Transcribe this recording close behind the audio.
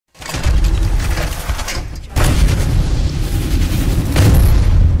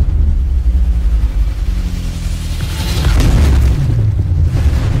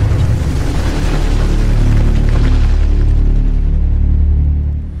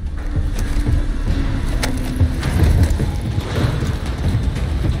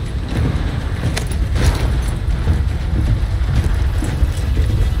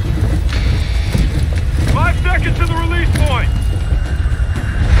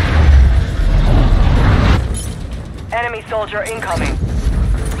soldier incoming.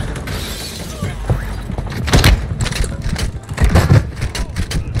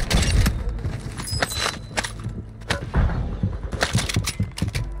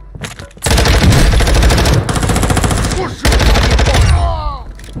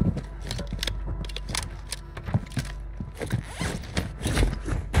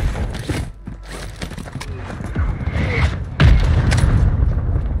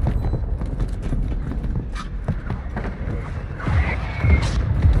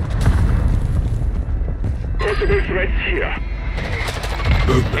 Threats here.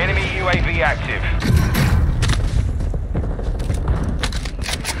 Enemy UAV active.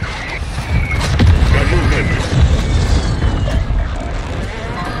 Got movement.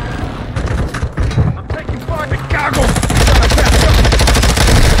 I'm taking fire. The goggle!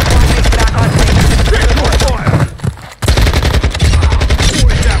 Back on station. Fire!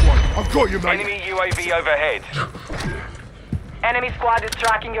 What is that one? I've got you, mate. Enemy UAV overhead. Enemy squad is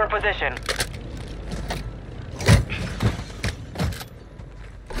tracking your position.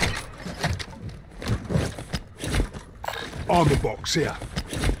 Armor box here.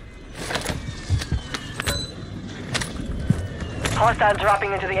 Hostiles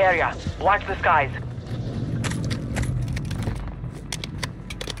dropping into the area. Watch the skies.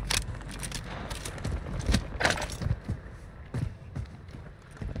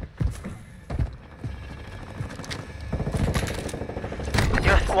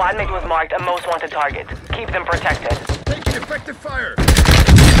 Your squad mate was marked a most wanted target. Keep them protected. Taking effective fire.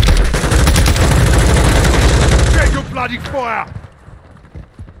 Take your bloody fire.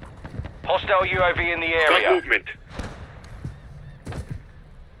 Hostile UAV in the Got area. movement.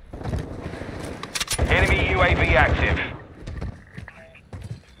 Enemy UAV active.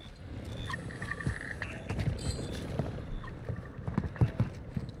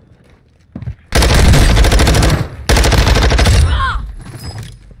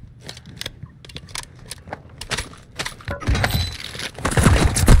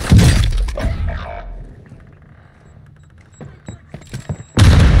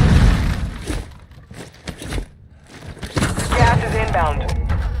 Gas is inbound.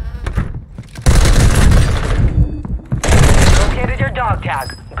 Located your dog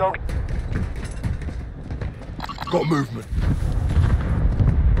tag. Go. Got movement.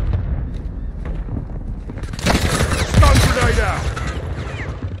 Stun grenade out.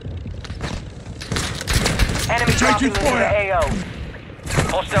 Enemy dropping into fire. the AO.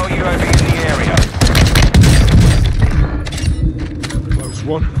 Hostile UAV in the area. Close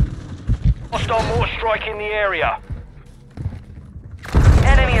one. Hostile mortar strike in the area.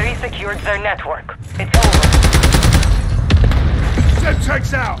 Enemy resecured their network. It's over.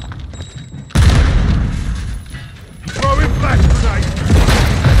 Semtex out. Throwing flash grenade.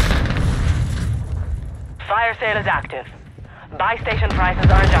 Fire sale is active. Buy station prices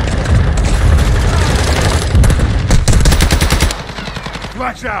are adjusted.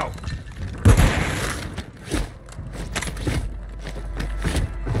 Flash out.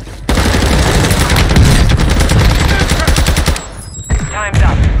 Time's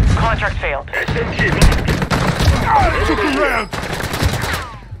up. Contract failed. SMG. Took a round.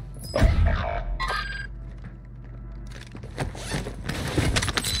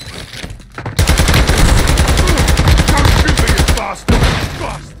 Don't shoot me, you bastard.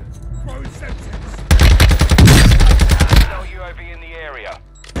 Bastard. Throwing Semtex. Hostile UAV in the area.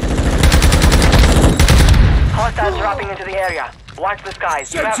 Hostiles dropping into the area. Watch the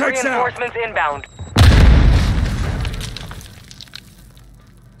skies. You have Semtex out. reinforcements inbound.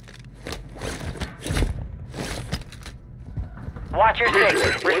 Watch your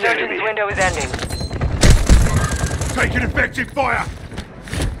six. One Resurgence enemy. window is ending. Taking effective fire.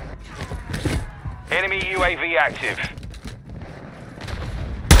 Enemy UAV active.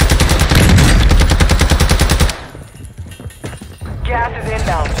 Gas is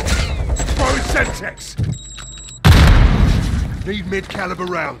inbound. Throwing Semtex. Need mid-caliber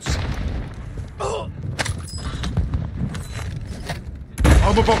rounds.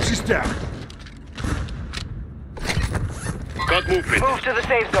 Armor box is down. Got movement. Move to the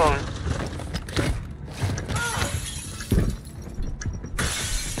safe zone.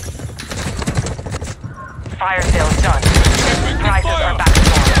 Fire sales done. Prices are back to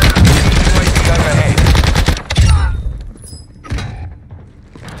normal. UAV overhead.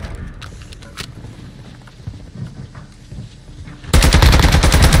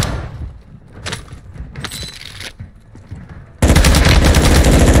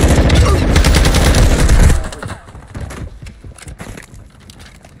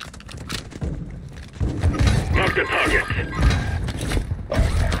 Mark the target.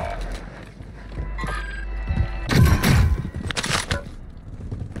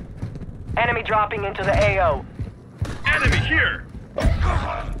 dropping into the AO. Enemy here! Your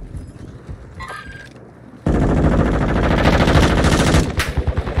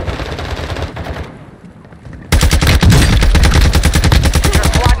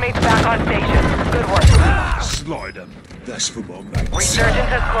squad mates back on station. Good work. Slide 'em. That's for my mates. Resurgence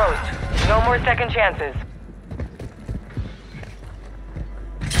has closed. No more second chances.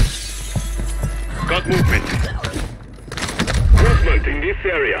 Got movement. Movement in this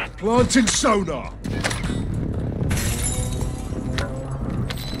area. Planting sonar.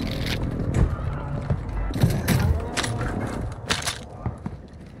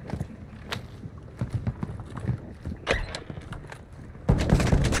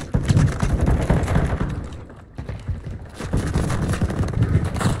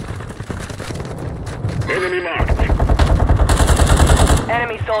 Enemy marked.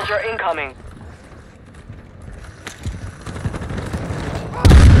 Enemy soldier incoming.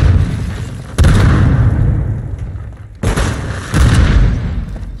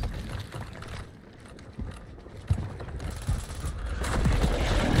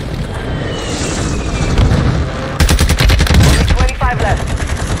 Only 25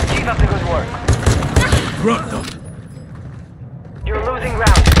 left. Keep up the good work. Run them. You're losing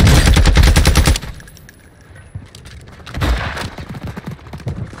ground.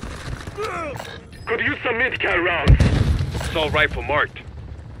 Could use some mid-cal rounds. Assault rifle marked.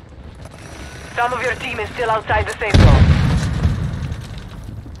 Some of your team is still outside the safe zone.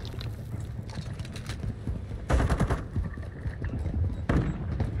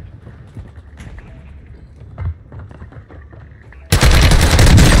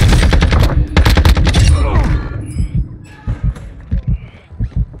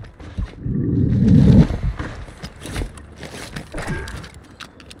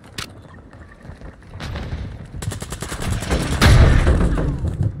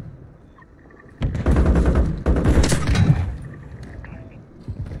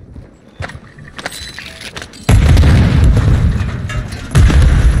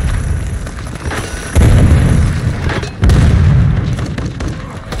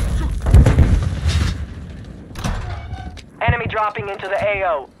 Enemy dropping into the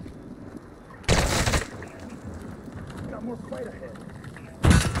AO. Got more fight ahead.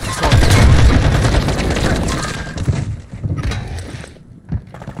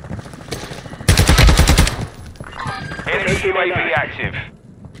 Enemy UAV active.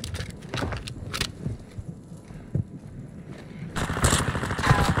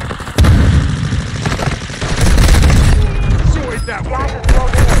 Sorted that one. Gas is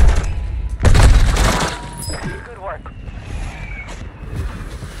closing in. Good work.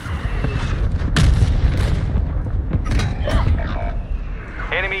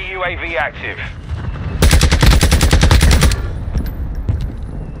 Enemy UAV active.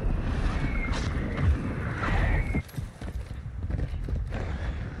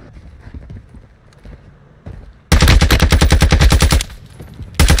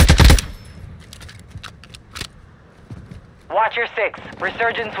 Watch your 6.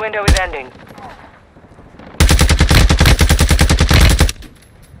 Resurgence window is ending.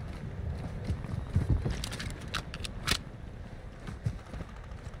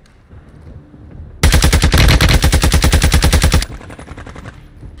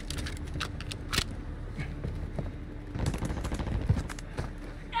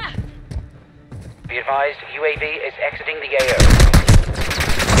 Be advised, UAV is exiting the AO.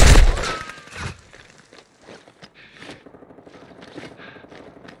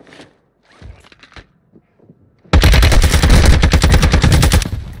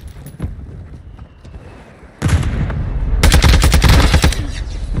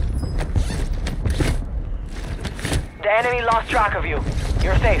 The enemy lost track of you.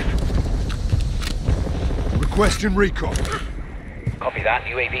 You're safe. Requesting recon. Copy that.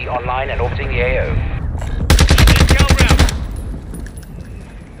 UAV online and orbiting the AO. Mid-cal round.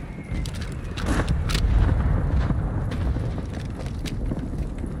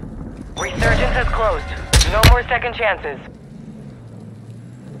 Resurgence has closed. No more second chances.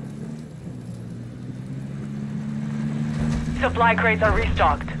 Supply crates are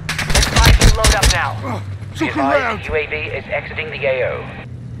restocked. It's time to load up now. Be Took advised, around. UAV is exiting the AO.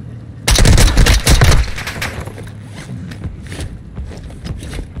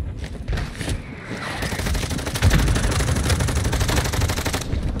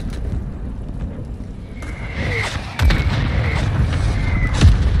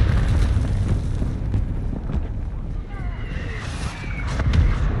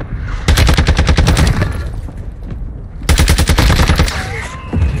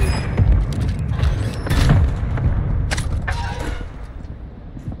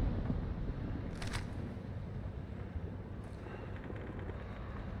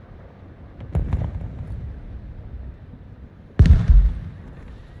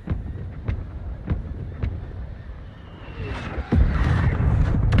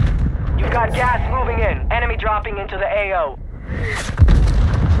 got gas moving in. Enemy dropping into the AO.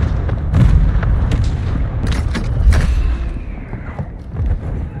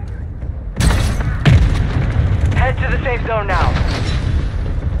 Head to the safe zone now.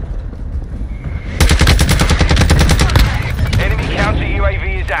 Enemy counter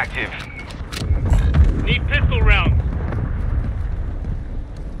UAV is active. Need pistol rounds.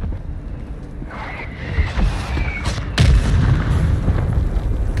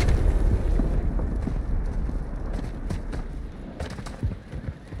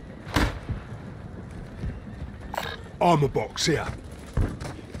 Armor box here.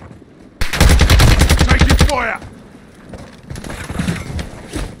 Taking fire!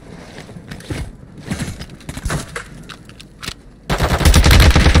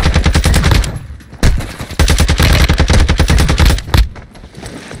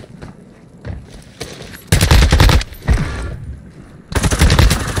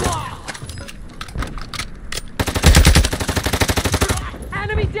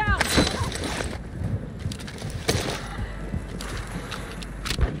 Enemy down!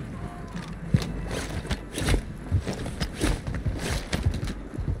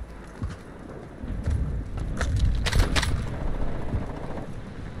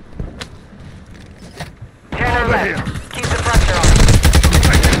 Over here. Keep the pressure on.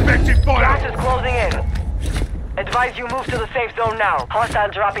 Taking effective fire! Gas is closing in. Advise you move to the safe zone now. Hostile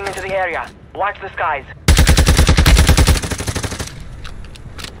dropping into the area. Watch the skies.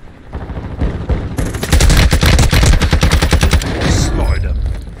 Slide 'em.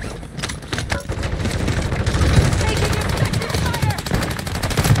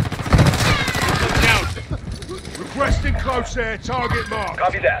 Down. Requesting close air, target mark.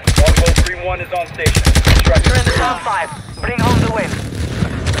 Copy that. Longbow 3-1 is on station. You're in the top 5. Bring home the win.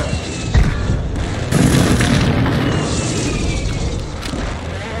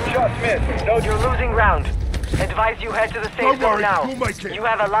 Shots missed. No You're losing ground. Advise you head to the safe Don't zone worry, now. we'll make it. You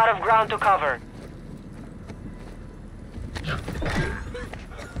have a lot of ground to cover.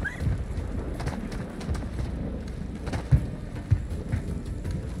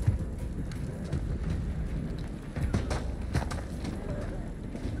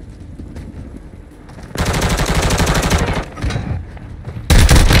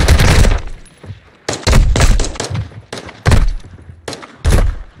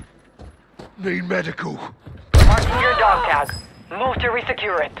 Need medical. Marking your dog tag. Move to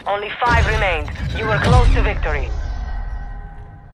resecure it. Only 5 remained. You were close to victory.